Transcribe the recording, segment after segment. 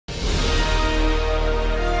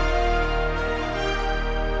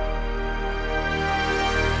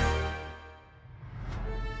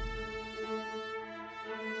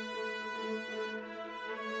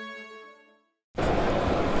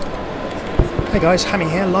Hey guys, Hammeh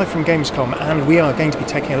here, live from Gamescom, and we are going to be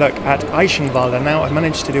taking a look at Eichenwalde. And now I've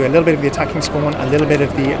managed to do a little bit of the attacking spawn, a little bit of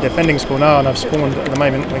the defending spawn, and I've spawned at the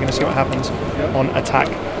moment. We're going to see what happens on attack.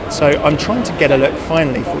 So I'm trying to get a look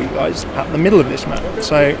finally for you guys at the middle of this map.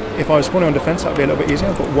 So if I was spawning on defense, that would be a little bit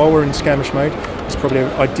easier, but while we're in skirmish mode, it's probably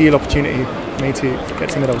an ideal opportunity for me to get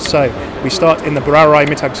to the middle. So we start in the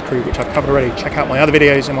Mittags crew, which I've covered already. Check out my other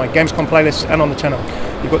videos in my Gamescom playlist and on the channel.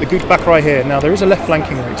 You've got the Gut Bakrai here. Now there is a left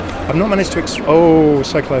flanking route. I've not managed to oh,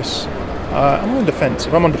 so close. I'm on defence.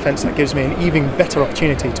 If I'm on defence, that gives me an even better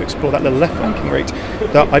opportunity to explore that little left flanking route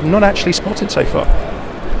that I've not actually spotted so far.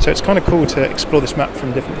 So it's kind of cool to explore this map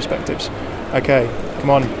from different perspectives. Okay,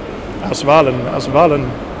 come on. Auswahlen,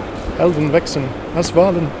 Helden wechseln,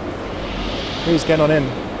 Auswahlen. Please get on in.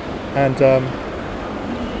 And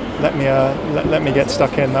let me get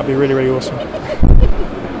stuck in. That'd be really, really awesome.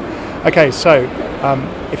 Okay, so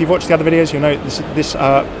if you've watched the other videos, you'll know this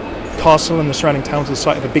castle and the surrounding towns are the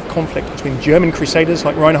site of a big conflict between German crusaders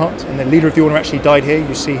like Reinhardt, and the leader of the order actually died here.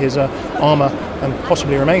 You see his armour and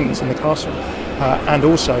possibly remains in the castle, and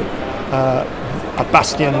also a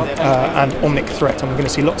bastion and omnic threat, and we're going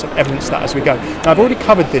to see lots of evidence of that as we go. Now I've already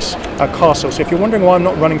covered this castle, so if you're wondering why I'm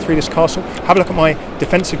not running through this castle, have a look at my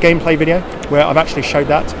defensive gameplay video where I've actually showed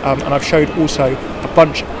that, and I've showed also a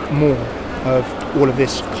bunch more of all of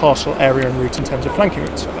this castle area and route in terms of flanking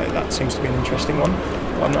routes. So that seems to be an interesting one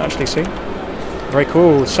that I've not actually seen. Very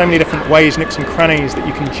cool. So many different ways, nooks and crannies that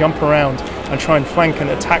you can jump around and try and flank and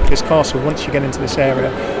attack this castle once you get into this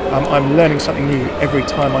area. I'm learning something new every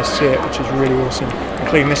time I see it, which is really awesome,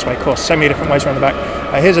 including this way, of course. So many different ways around the back.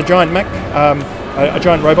 Here's a giant mech, a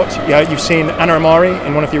giant robot. Yeah, you've seen Anna Amari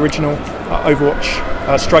in one of the original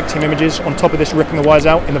Overwatch strike team images on top of this, ripping the wires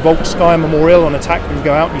out in the Volksky Memorial on attack. When you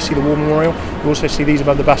go out, you see the war memorial. You also see these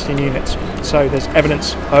above the bastion units. So there's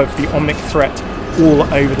evidence of the omnic threat all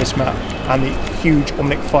over this map and the huge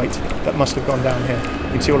omnic fight that must have gone down here.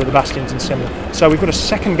 You can see all of the bastions and similar. So we've got a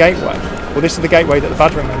second gateway. Well, this is the gateway that the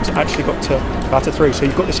battering rams actually got to batter through. So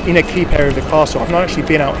you've got this inner keep area of the castle. I've not actually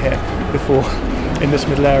been out here before in this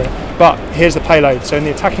middle area. But here's the payload. So in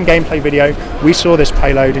the attacking gameplay video, we saw this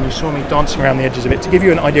payload and you saw me dancing around the edges of it to give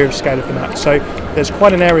you an idea of scale of the map. So there's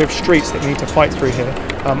quite an area of streets that we need to fight through here.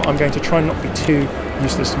 I'm going to try and not be too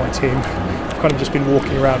useless to my team. I've kind of just been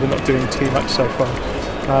walking around and not doing too much so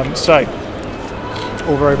far. So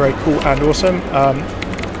all very, very cool and awesome.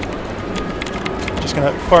 Just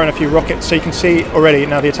going to fire in a few rockets. So you can see already,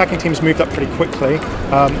 now the attacking team's moved up pretty quickly.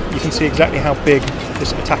 You can see exactly how big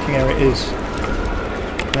this attacking area is.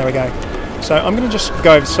 There we go. So I'm going to just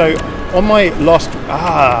go, so on my last,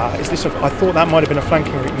 is this I thought that might have been a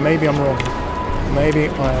flanking route. Maybe I'm wrong. Maybe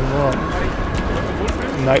I am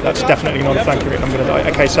wrong. No, that's definitely not a flanking route. I'm going to die.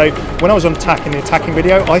 Okay, so when I was on attack in the attacking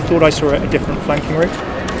video, I thought I saw a different flanking route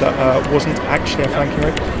that wasn't actually a flanking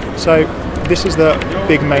route. So this is the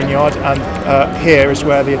big main yard, and here is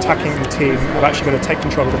where the attacking team have actually got to take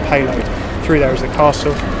control of the payload. Through there is the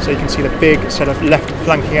castle, so you can see the big set of left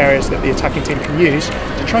flanking areas that the attacking team can use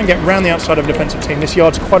to try and get around the outside of the defensive team. This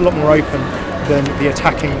yard's quite a lot more open than the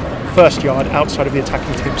attacking first yard outside of the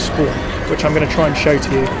attacking team's spawn, which I'm going to try and show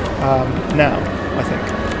to you now, I think.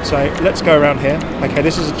 So let's go around here. Okay,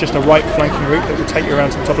 this is just a right flanking route that will take you around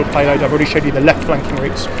to the top of the payload. I've already showed you the left flanking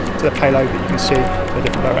routes to the payload that you can see in the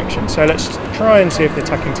different directions. So let's try and see if the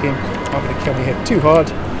attacking team aren't going to kill me here too hard.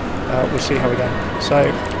 We'll see how we go. So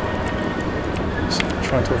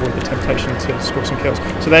trying to avoid the temptation to score some kills.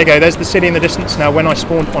 So there you go, there's the city in the distance. Now when I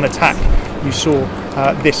spawned on attack, you saw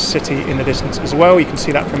this city in the distance as well. You can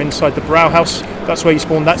see that from inside the Beerhalls. That's where you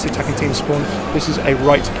spawn, that's the attacking team spawn. This is a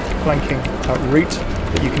right flanking route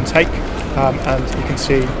that you can take, and you can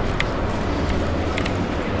see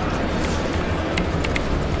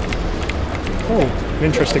an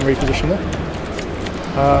interesting reposition there.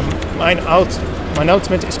 Mein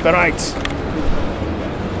ultimate is bereit.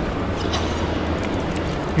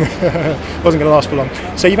 Wasn't going to last for long.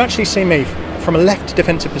 So you've actually seen me, from a left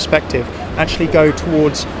defensive perspective, actually go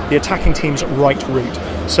towards the attacking team's right route.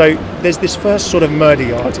 So there's this first sort of murder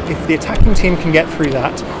yard. If the attacking team can get through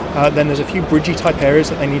that, then there's a few bridgey type areas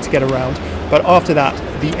that they need to get around. But after that,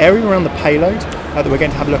 the area around the payload that we're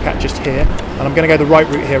going to have a look at just here, and I'm going to go the right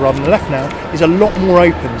route here rather than the left now, is a lot more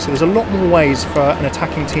open. So there's a lot more ways for an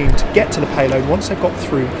attacking team to get to the payload once they've got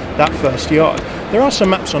through that first yard. There are some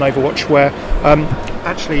maps on Overwatch where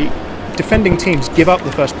actually defending teams give up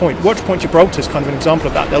the first point. Watch Point Gibraltar is kind of an example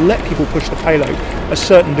of that. They'll let people push the payload a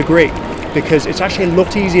certain degree because it's actually a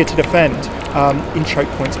lot easier to defend in choke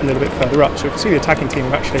points a little bit further up. So you can see the attacking team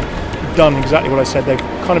have actually done exactly what I said. They've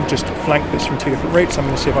kind of just flanked this from two different routes. I'm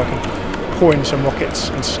going to see if I can pour in some rockets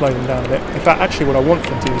and slow them down a bit. In fact, actually what I want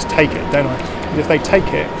them to do is take it, don't I? Because if they take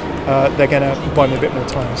it, they're going to buy me a bit more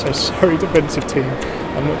time. So sorry, defensive team,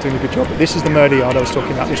 I'm not doing a good job. But this is the murder yard I was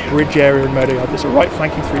talking about, this bridge area in murder yard. There's a right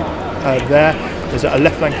flanking route there, there's a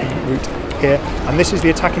left flanking route here, and this is the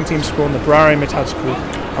attacking team spawn, the Brauer Metall School.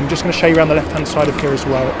 I'm just going to show you around the left hand side of here as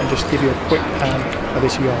well and just give you a quick pan of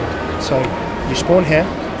this yard. So you spawn here,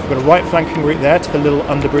 you've got a right flanking route there to the little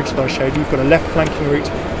underbridge that I showed you. You've got a left flanking route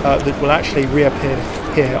that will actually reappear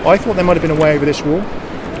here. I thought there might have been a way over this wall.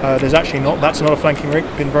 There's actually not. That's not a flanking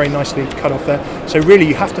route, been very nicely cut off there. So really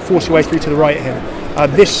you have to force your way through to the right here.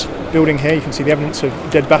 This building here, you can see the evidence of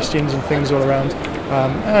dead bastions and things all around,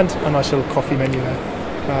 and a nice little coffee menu there.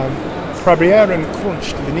 Prabriere and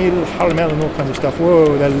Crunch, Vanille, Hammeh and all kinds of stuff.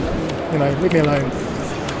 Whoa, you know, leave me alone.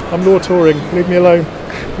 I'm law touring, leave me alone.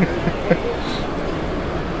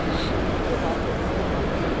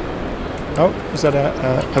 Oh, is that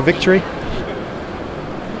a victory?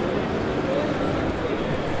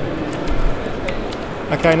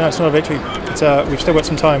 Okay, no, it's not a victory. It's, we've still got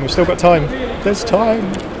some time. We've still got time. There's time.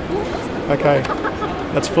 Okay,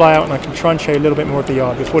 let's fly out and I can try and show you a little bit more of the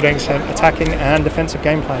yard before doing some attacking and defensive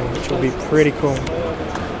gameplay, which will be pretty cool.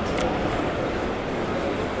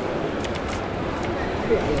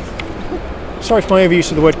 Sorry for my overuse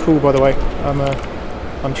of the word cool, by the way.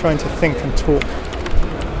 I'm trying to think and talk,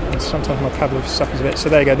 and sometimes my vocabulary suffers a bit. So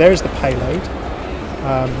there you go. There's the payload.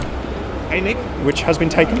 Which has been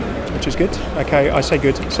taken, which is good. Okay, I say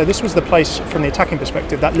good. So this was the place from the attacking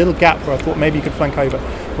perspective, that little gap where I thought maybe you could flank over.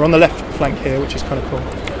 We're on the left flank here, which is kind of cool.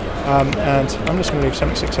 And I'm just going to leave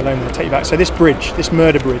 76 alone and I'll take you back. So this bridge, this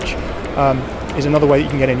murder bridge, is another way that you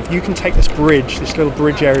can get in. If you can take this bridge, this little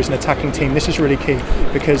bridge area as an attacking team, this is really key,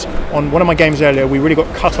 because on one of my games earlier, we really got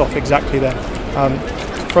cut off exactly there.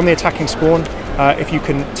 From the attacking spawn, if you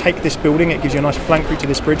can take this building, it gives you a nice flank route to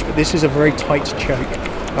this bridge, but this is a very tight choke.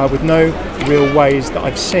 With no real ways that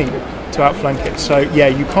I've seen to outflank it. So yeah,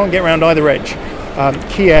 you can't get around either edge.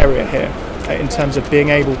 Key area here in terms of being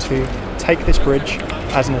able to take this bridge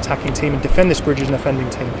as an attacking team and defend this bridge as an offending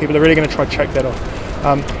team. People are really going to try to choke that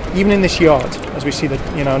off. Even in this yard, as we see that,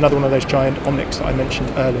 you know, another one of those giant omnics that I mentioned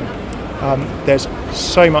earlier, there's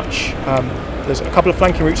so much. There's a couple of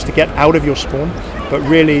flanking routes to get out of your spawn, but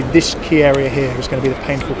really this key area here is going to be the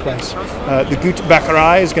painful place. The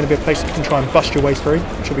Gutbäckerei is going to be a place that you can try and bust your way through,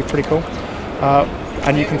 which will be pretty cool.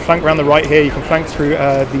 And you can flank around the right here, you can flank through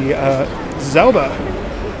the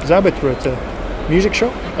Zaubertrute music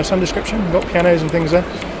shop of some description. You've got pianos and things there,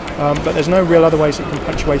 but there's no real other ways that you can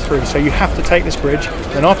punch your way through. So you have to take this bridge,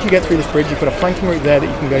 then after you get through this bridge, you've got a flanking route there that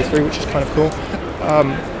you can go through, which is kind of cool.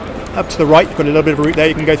 Up to the right, you've got a little bit of a route there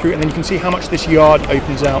you can go through, and then you can see how much this yard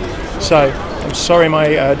opens out. So, I'm sorry my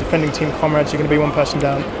defending team comrades, you're going to be one person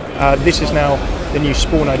down. This is now the new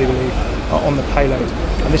spawn, I do believe, on the payload.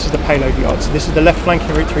 And this is the payload yard. So this is the left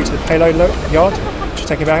flanking route through to the payload yard. Just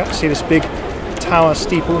taking it back out, see this big tower,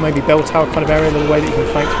 steeple, maybe bell tower kind of area, a little way that you can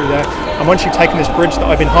flank through there. And once you've taken this bridge that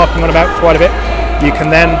I've been harping on about quite a bit, you can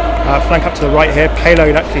then flank up to the right here.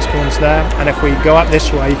 Payload actually spawns there, and if we go up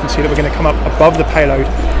this way, you can see that we're going to come up above the payload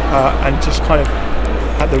and just kind of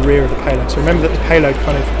at the rear of the payload. So remember that the payload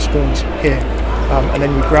kind of spawns here, and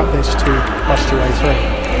then you grab this to bust your way through.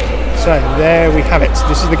 So there we have it.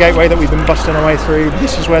 This is the gateway that we've been busting our way through.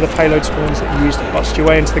 This is where the payload spawns that you use to bust your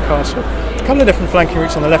way into the castle. A couple of different flanking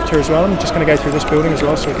routes on the left here as well. I'm just going to go through this building as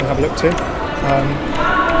well so we can have a look too.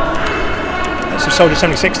 So Soldier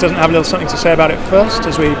 76 doesn't have a little something to say about it first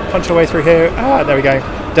as we punch our way through here. Ah, there we go.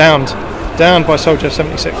 Downed by Soldier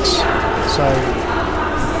 76. So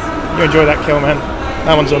you enjoy that kill, man.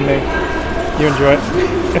 That one's on me. You enjoy it.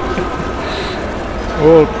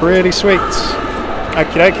 Oh, pretty sweet.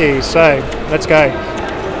 Okie dokie, so let's go.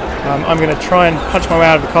 I'm going to try and punch my way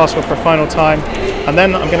out of the castle for a final time, and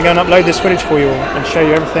then I'm going to go and upload this footage for you all and show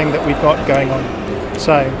you everything that we've got going on.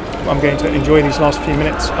 So I'm going to enjoy these last few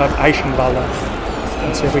minutes of Eichenwalde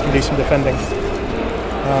and see if we can do some defending.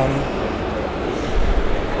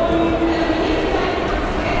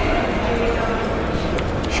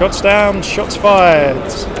 Shots down, shots fired.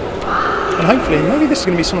 And hopefully, maybe this is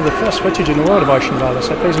going to be some of the first footage in the world of Eichenwalde,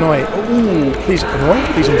 so please annoy. Ooh, please annoy,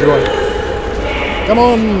 please enjoy. Come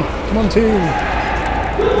on team.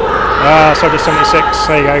 Ah, Soldier 76,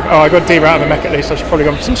 there you go. Oh, I got D out of a mech at least, I should probably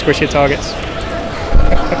go for some squishier targets.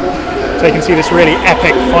 So you can see this really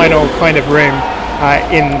epic final kind of room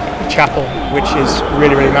in the chapel, which is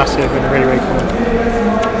really, really massive and really, really cool.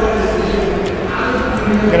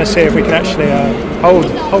 I'm going to see if we can actually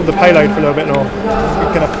hold the payload for a little bit more.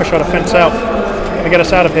 We're going to push our defence out. Going to get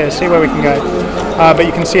us out of here, see where we can go. But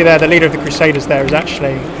you can see there, the leader of the Crusaders there is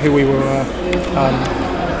actually who we were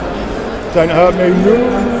Don't hurt me. No.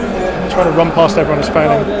 I'm trying to run past everyone who's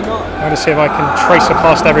failing. I'm going to see if I can trace her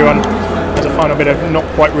past everyone as a final bit of not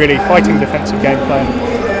quite really fighting defensive gameplay.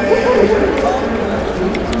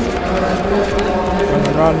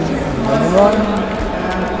 Run.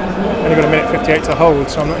 Only got a minute 58 to hold,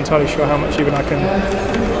 so I'm not entirely sure how much even I can.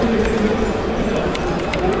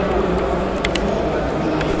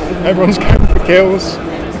 Everyone's going for kills.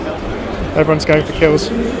 I'm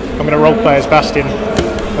going to roleplay as Bastion.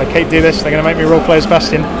 If I keep do this, they're going to make me roleplay as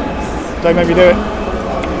Bastion. Don't make me do it.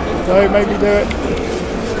 Don't make me do it.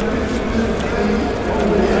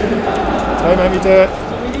 Don't make me do it.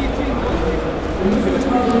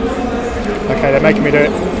 Okay, they're making me do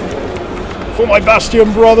it. For my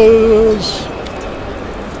Bastion brothers!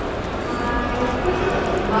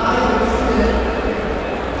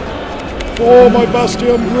 For my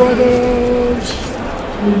Bastion brothers!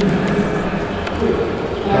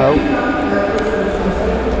 No.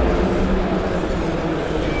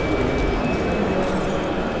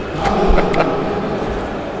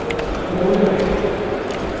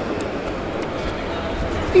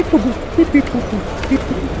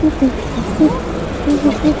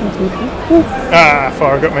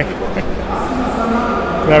 Fire got me.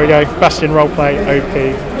 There we go. Bastion roleplay, OP.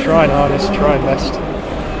 Trying hardest, trying best.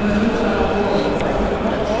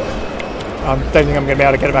 I don't think I'm going to be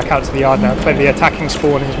able to get it back out to the yard now. Clearly the attacking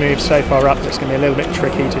spawn has moved so far up that it's going to be a little bit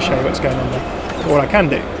tricky to show you what's going on there. But what I can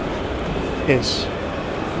do is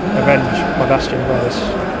avenge my Bastion brothers.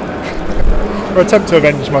 Or attempt to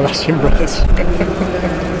avenge my Bastion brothers.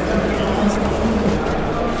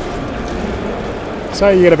 So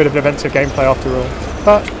you get a bit of defensive gameplay after all.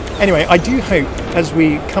 But anyway, I do hope, as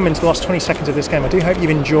we come into the last 20 seconds of this game, I do hope you've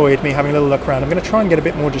enjoyed me having a little look around. I'm going to try and get a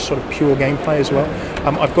bit more just sort of pure gameplay as well.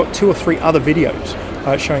 I've got 2 or 3 other videos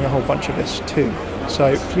showing a whole bunch of this too.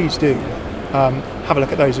 So please do have a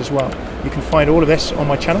look at those as well. You can find all of this on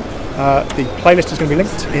my channel. The playlist is going to be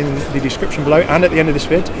linked in the description below and at the end of this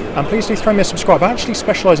vid. And please do throw me a subscribe. I actually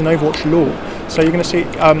specialise in Overwatch lore, so you're going to see.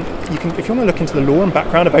 You can, if you want to look into the lore and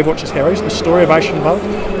background of Overwatch's heroes, the story of Eichenwald,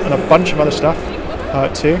 and a bunch of other stuff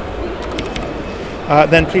too.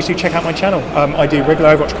 Then please do check out my channel. I do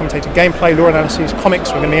regular Overwatch commentated gameplay, lore analyses, comics.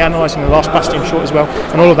 We're going to be analysing the last Bastion short as well,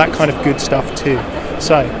 and all of that kind of good stuff too.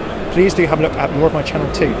 So please do have a look at more of my channel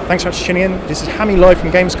too. Thanks so much for tuning in. This is Hammeh live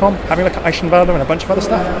from Gamescom, having a look at Eichenwalde and a bunch of other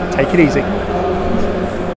stuff. Take it easy.